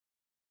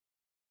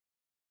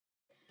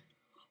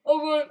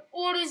Over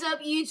what is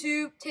up,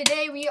 YouTube?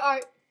 Today we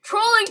are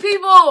trolling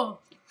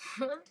people.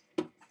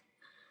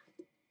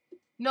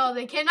 No,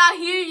 they cannot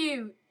hear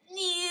you.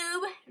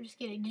 Noob. I'm just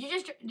kidding.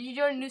 Did you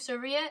join a new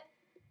server yet?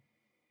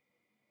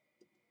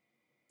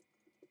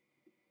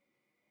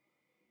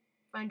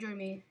 Fine, join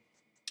me.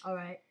 All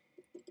right.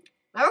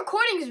 My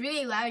recording is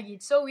really laggy.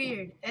 It's so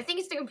weird. I think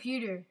it's the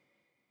computer.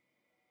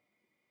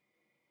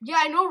 Yeah,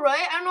 I know,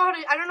 right? I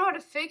don't know how to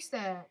fix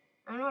that.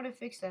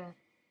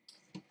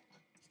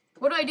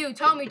 What do I do?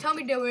 Tell me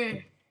the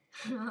way.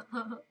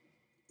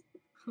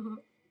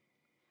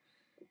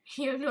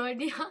 You have no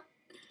idea.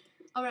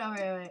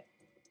 Alright.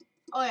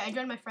 Oh yeah, I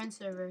joined my friend's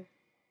server.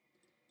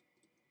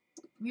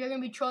 We are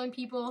gonna be trolling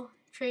people,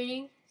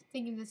 trading,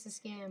 thinking this is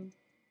a scam.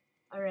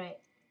 Alright.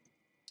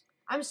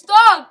 I'm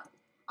stuck!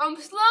 I'm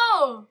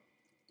slow!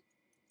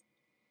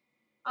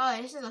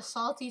 Oh, this is a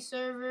salty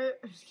server.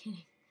 I'm just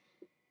kidding.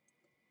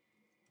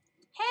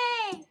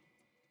 Hey!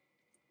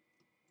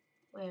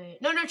 Wait.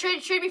 No,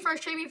 trade me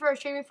first.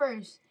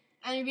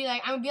 And you'd be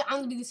like, I'm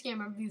gonna be the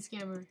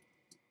scammer.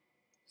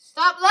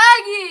 Stop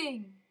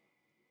lagging!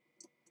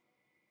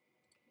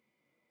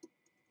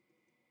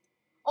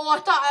 Oh, I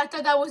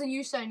thought that wasn't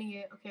you signing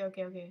it.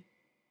 Okay.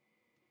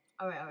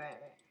 Alright.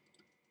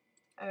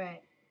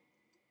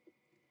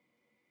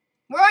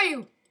 Where are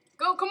you?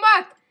 Come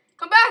back!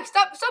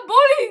 Stop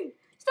bullying!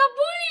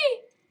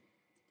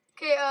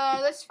 Okay,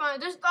 let's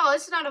find. This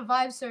is not a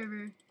vibe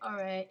server.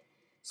 Alright.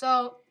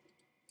 So,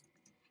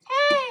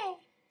 hey!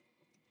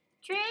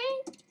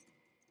 Train?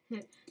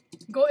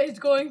 It's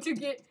going to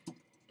get.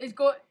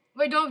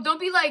 Wait, don't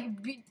be like.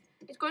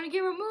 It's going to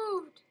get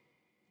removed.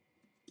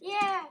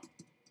 Yeah.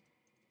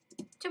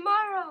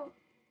 Tomorrow.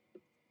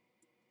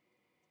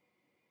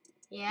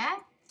 Yeah.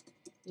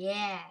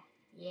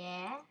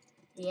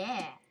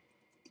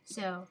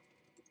 So,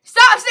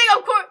 stop saying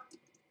of course.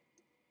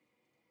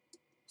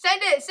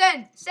 Send it.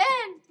 Send.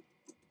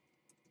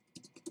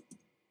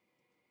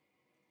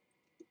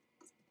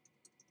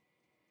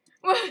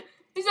 What?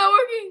 Is that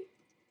working?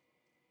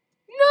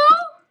 No.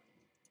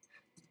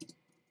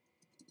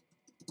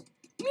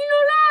 Me no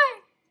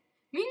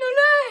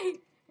lie.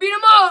 Beat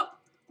him up.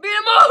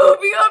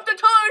 Beat up the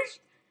torch.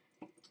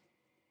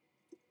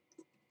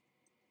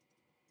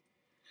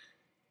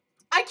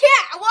 I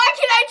can't. Why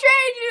can't I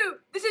trade you?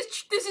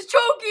 This is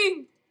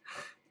choking.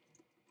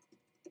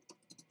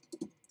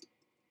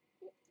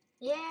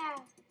 Yeah.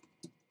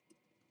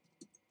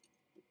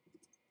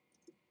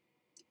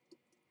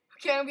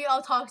 Okay, I'll be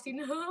all toxic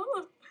now.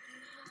 Noob.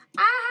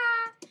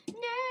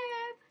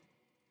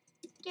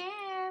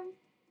 Scam.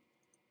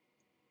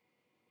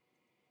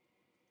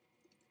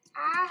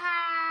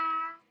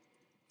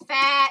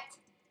 Fat.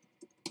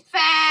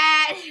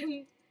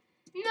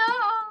 No.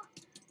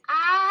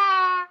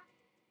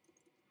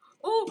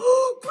 Oh,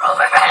 bro,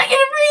 we're gonna get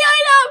a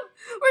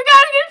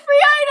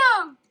free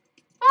item.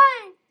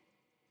 Fine.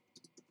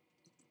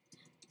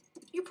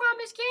 You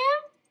promised, Cam?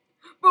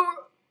 Bro,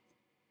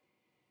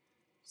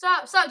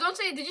 stop. Don't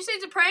say it. Did you say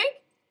it's a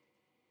prank?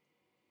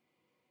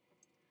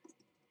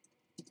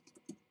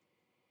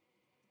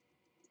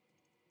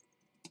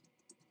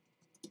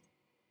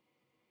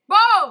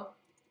 Bro.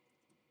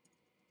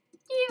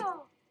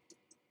 Deal.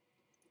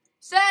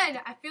 Send.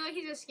 I feel like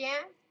he's a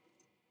scam.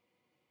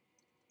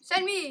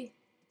 Send me.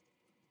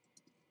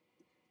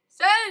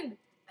 Send.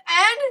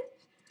 And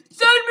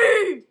send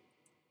me.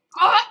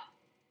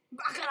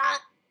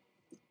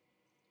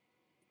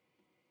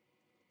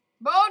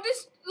 Bro,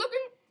 this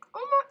looking.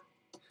 Oh my.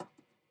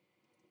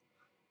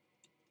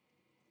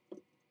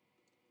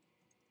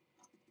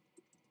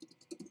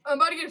 I'm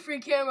about to get a free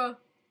camera.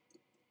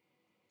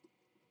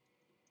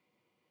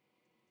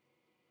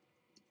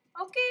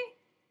 Okay.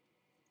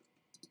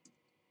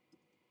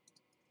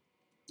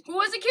 Who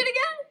was the kid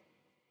again?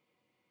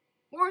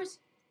 Where's...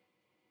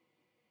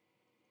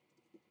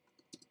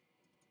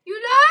 You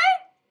lie?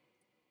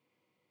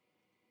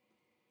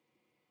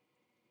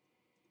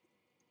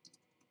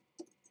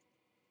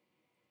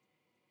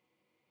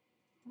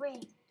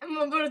 Wait.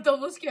 I'm gonna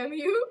double scam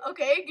you.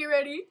 Okay, get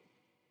ready.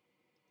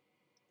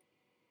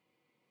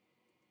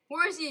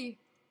 Where is he?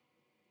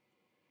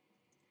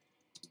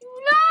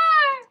 You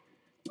lie!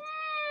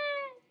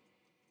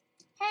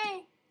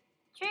 Hey,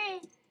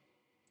 trade.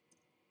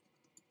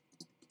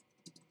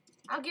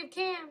 I'll give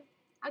Cam.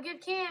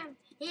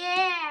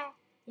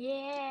 Yeah.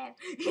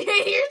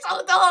 You're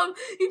so dumb.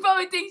 He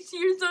probably thinks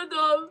you're so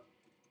dumb.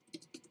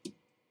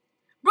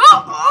 Bro!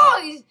 Oh,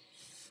 he's...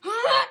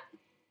 I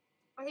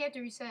think I have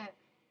to reset.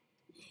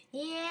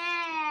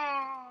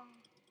 Yeah.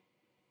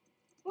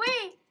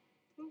 Wait.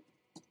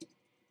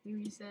 We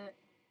reset.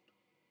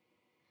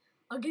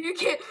 I'll give you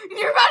Cam.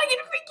 You're about to get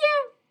a free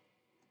Cam.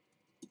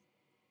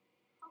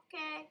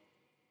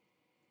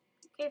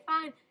 Okay,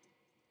 fine.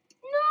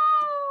 No.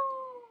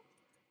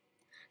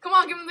 Come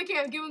on, give him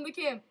the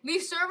cam.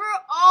 Leave server?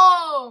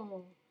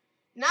 Oh.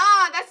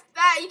 Nah,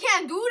 that. You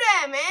can't do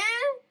that,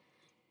 man.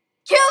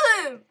 Kill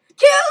him.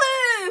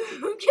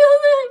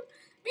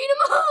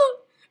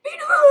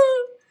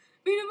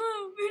 Beat him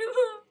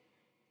up.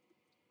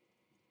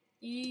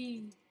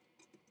 Eee.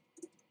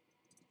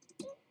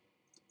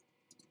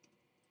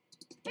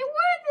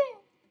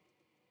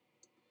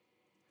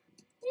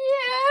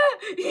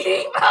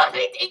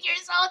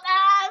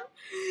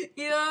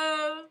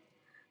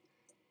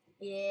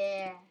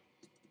 Yeah.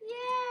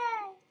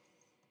 Yeah.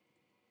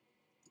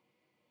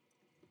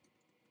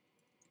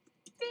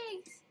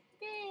 Big.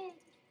 Big.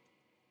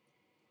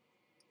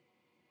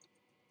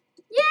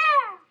 Yeah.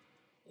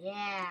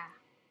 Yeah.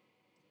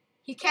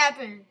 He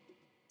capping.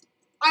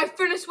 I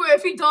finna swear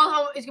if he does,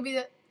 how it's gonna be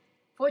the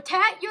for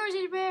tat. Yours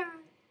is better.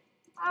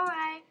 All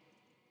right.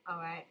 All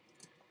right.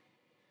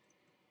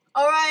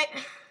 All right.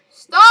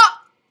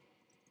 Stop.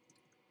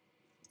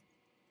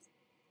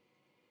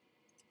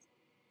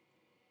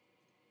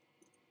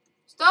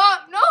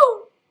 Stop. No.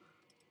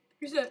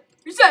 Reset.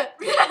 Reset.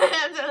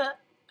 Reset.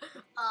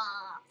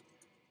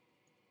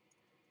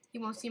 He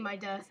won't see my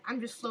death. I'm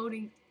just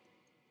floating.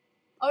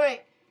 All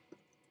right.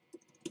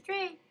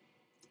 3,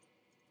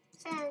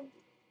 10.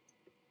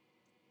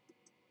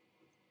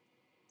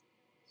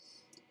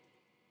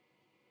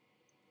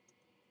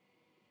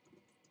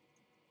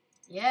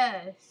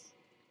 Yes.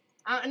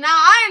 Now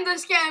I am the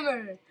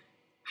scammer.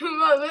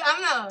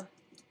 I'm not.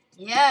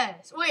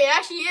 Yes. Wait, it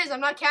actually is.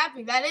 I'm not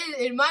capping. That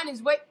is. Mine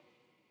is. Wait.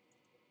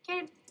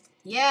 Okay.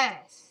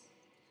 Yes.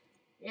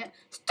 Yeah.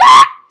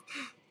 Stop!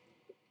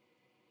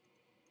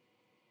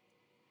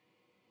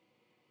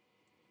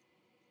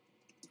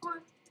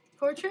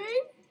 For train?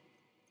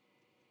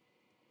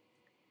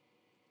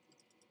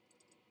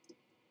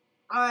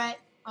 Alright.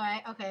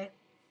 Alright. Okay.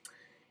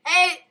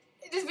 Hey,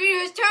 this video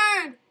is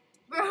turned.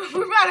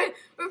 We're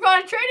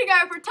about to trade a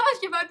guy for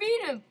Tusk if I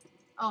beat him.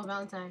 Oh,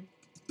 Valentine.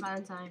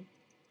 Valentine.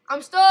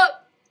 I'm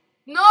stuck.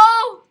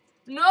 No.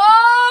 No.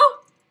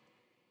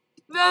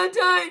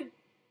 Valentine.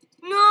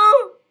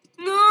 No.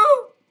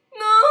 No.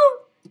 No.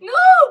 No.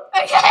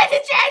 I can't.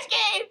 It's a trash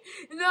game.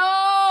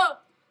 No.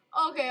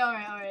 Okay.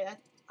 Alright. Alright.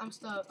 I'm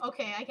stuck.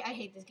 Okay. I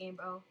hate this game,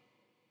 bro.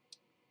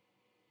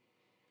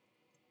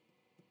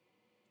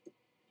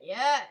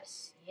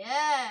 Yes.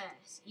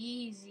 Yes.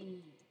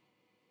 Easy.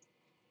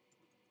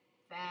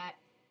 Fat.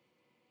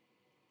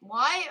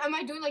 Why am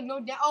I doing like no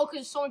damage? Oh, because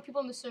there's so many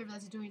people on the server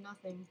that's doing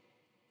nothing.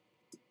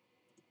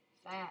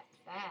 Fat.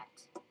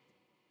 Fat.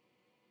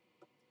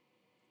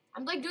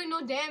 I'm like doing no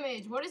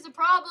damage. What is the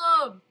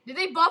problem? Did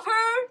they buff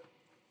her?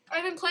 I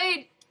haven't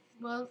played.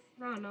 Well,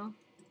 I don't know.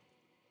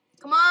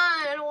 Come on.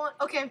 I don't want.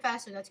 Okay, I'm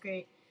faster. That's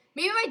great.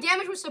 Maybe my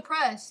damage was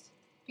suppressed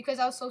because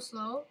I was so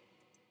slow.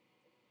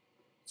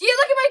 Gee,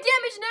 look at my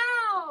damage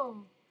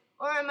now.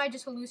 Or am I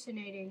just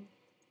hallucinating?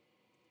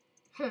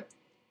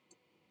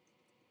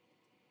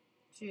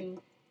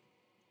 True.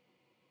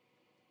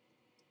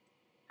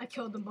 I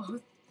killed them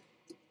both.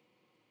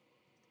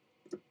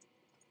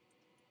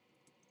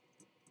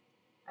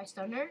 I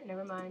stunned her?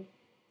 Never mind.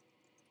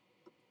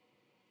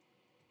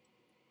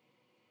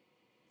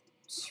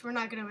 We're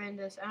not gonna win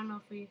this. I don't know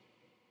if we...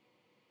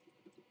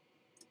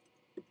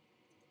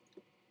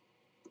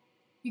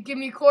 You give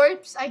me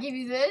corpse, I give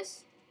you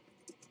this.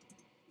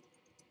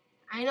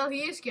 I know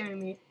he is scaring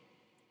me.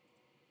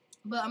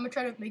 But I'm gonna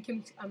try to make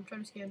him... I'm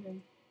trying to scam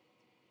him.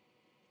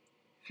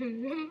 I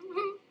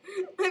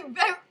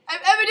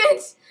have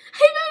evidence! I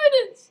have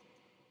evidence!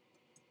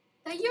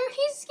 That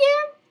he's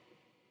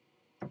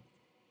scam?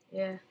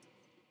 Yeah.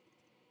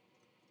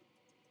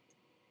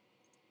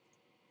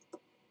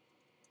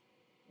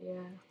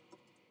 Yeah.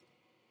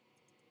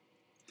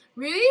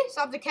 Really?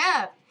 Stop the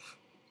cap.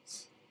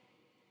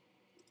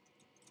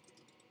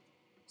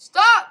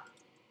 Stop!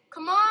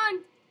 Come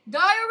on!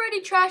 Die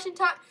already, trash and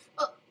time.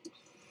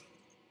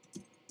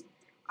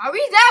 Are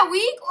we that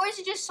weak, or is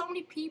it just so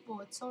many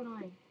people? It's so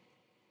annoying.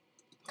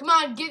 Come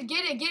on, get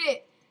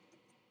it.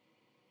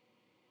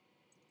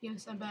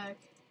 Yes, I'm back.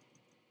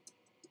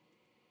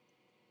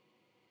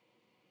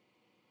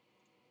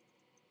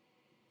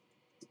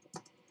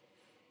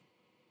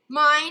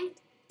 Mine.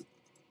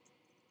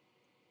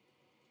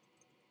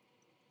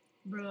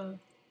 Bruh.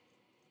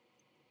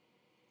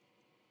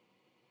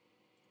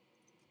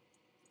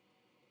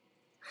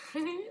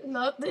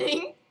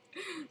 Nothing.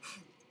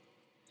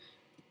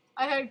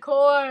 I had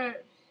core.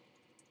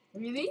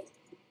 Really?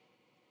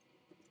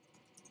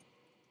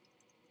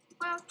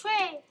 Well,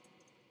 Trey.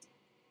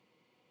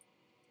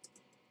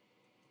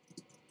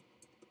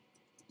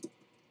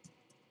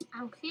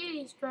 I'm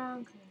clearly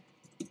stronger.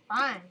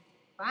 Fine,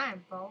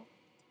 bro.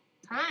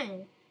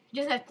 Fine.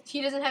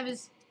 He doesn't have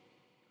his.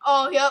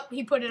 Oh, yep,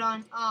 he put it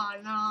on. Oh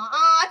no.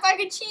 Oh, I thought I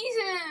could cheese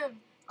him.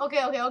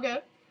 Okay.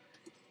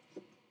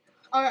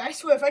 Alright, I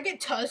swear, if I get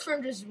Tusk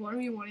from just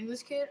 1v1ing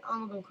this kid,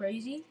 I'm gonna go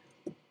crazy.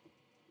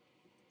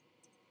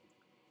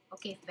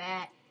 Okay,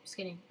 fat. Just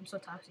kidding. I'm so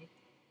toxic.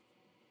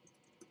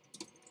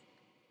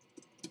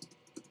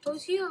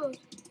 Those heels.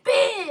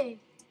 Big!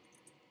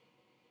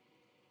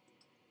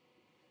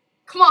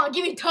 Come on,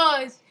 give me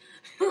Tusk.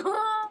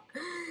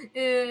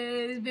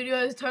 This video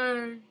has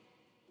turned.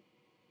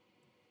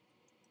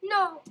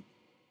 No.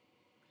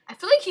 I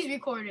feel like he's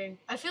recording.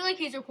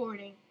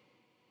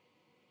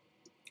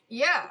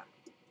 Yeah.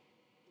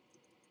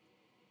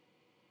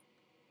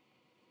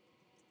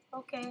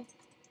 Okay.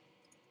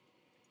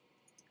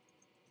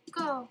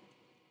 Go.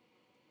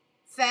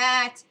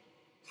 Fat.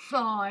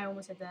 Oh, I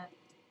almost said that.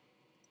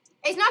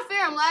 It's not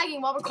fair. I'm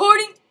lagging while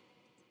recording.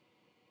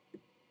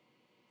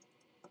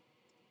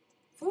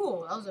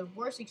 fool. That was the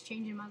worst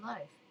exchange in my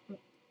life.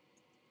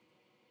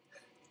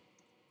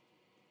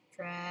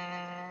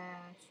 Trash.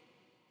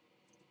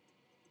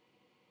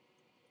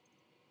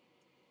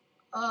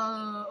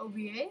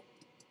 OVA?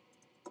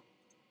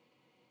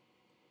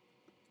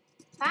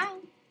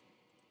 Fine.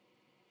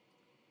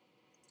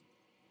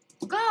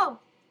 Go!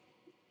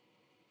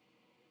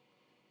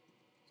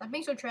 Stop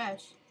being so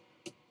trash.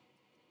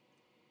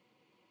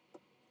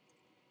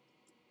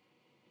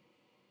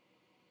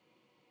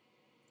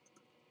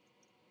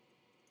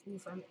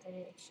 Oof, I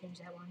didn't exchange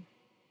that one.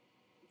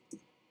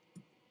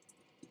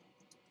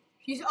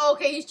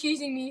 Okay, he's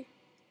cheesing me.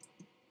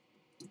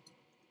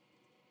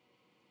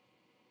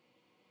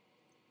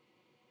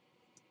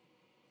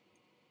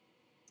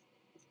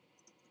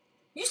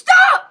 You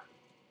stop!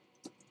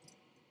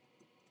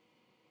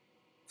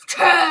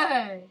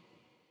 Okay.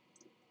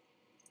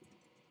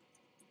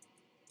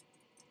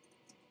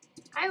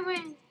 I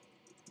win.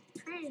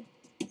 Trade.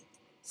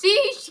 See,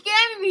 he's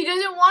scamming me. He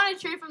doesn't want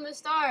to trade from the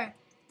start.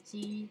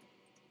 See.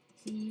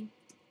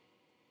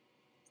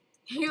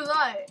 You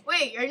lied.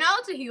 Wait, you're not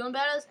allowed to heal in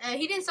battles?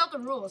 He didn't set the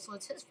rules, so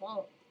it's his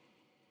fault.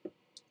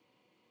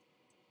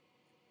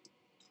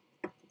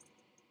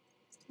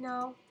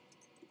 No.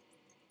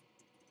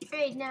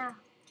 Trade now.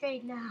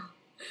 Trade now.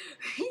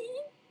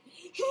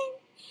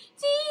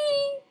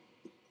 See?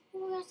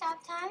 We're gonna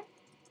stop time.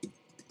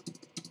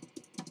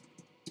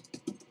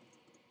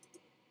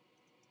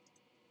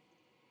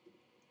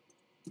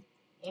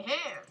 Yeah.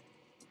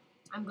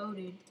 I'm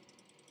goated.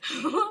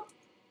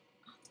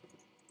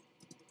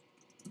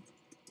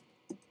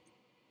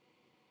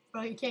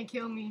 Bro, you can't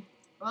kill me.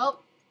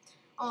 Well,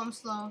 oh, I'm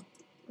slow.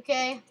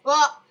 Okay,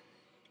 well,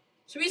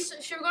 should we go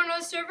to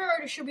another server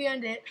or should we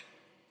end it?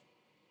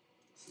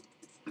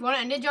 You want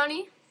to end it,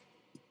 Johnny?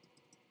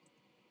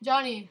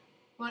 Johnny,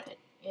 want?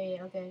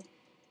 Yeah, okay.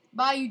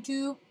 Bye,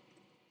 YouTube.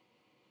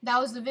 That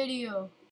was the video.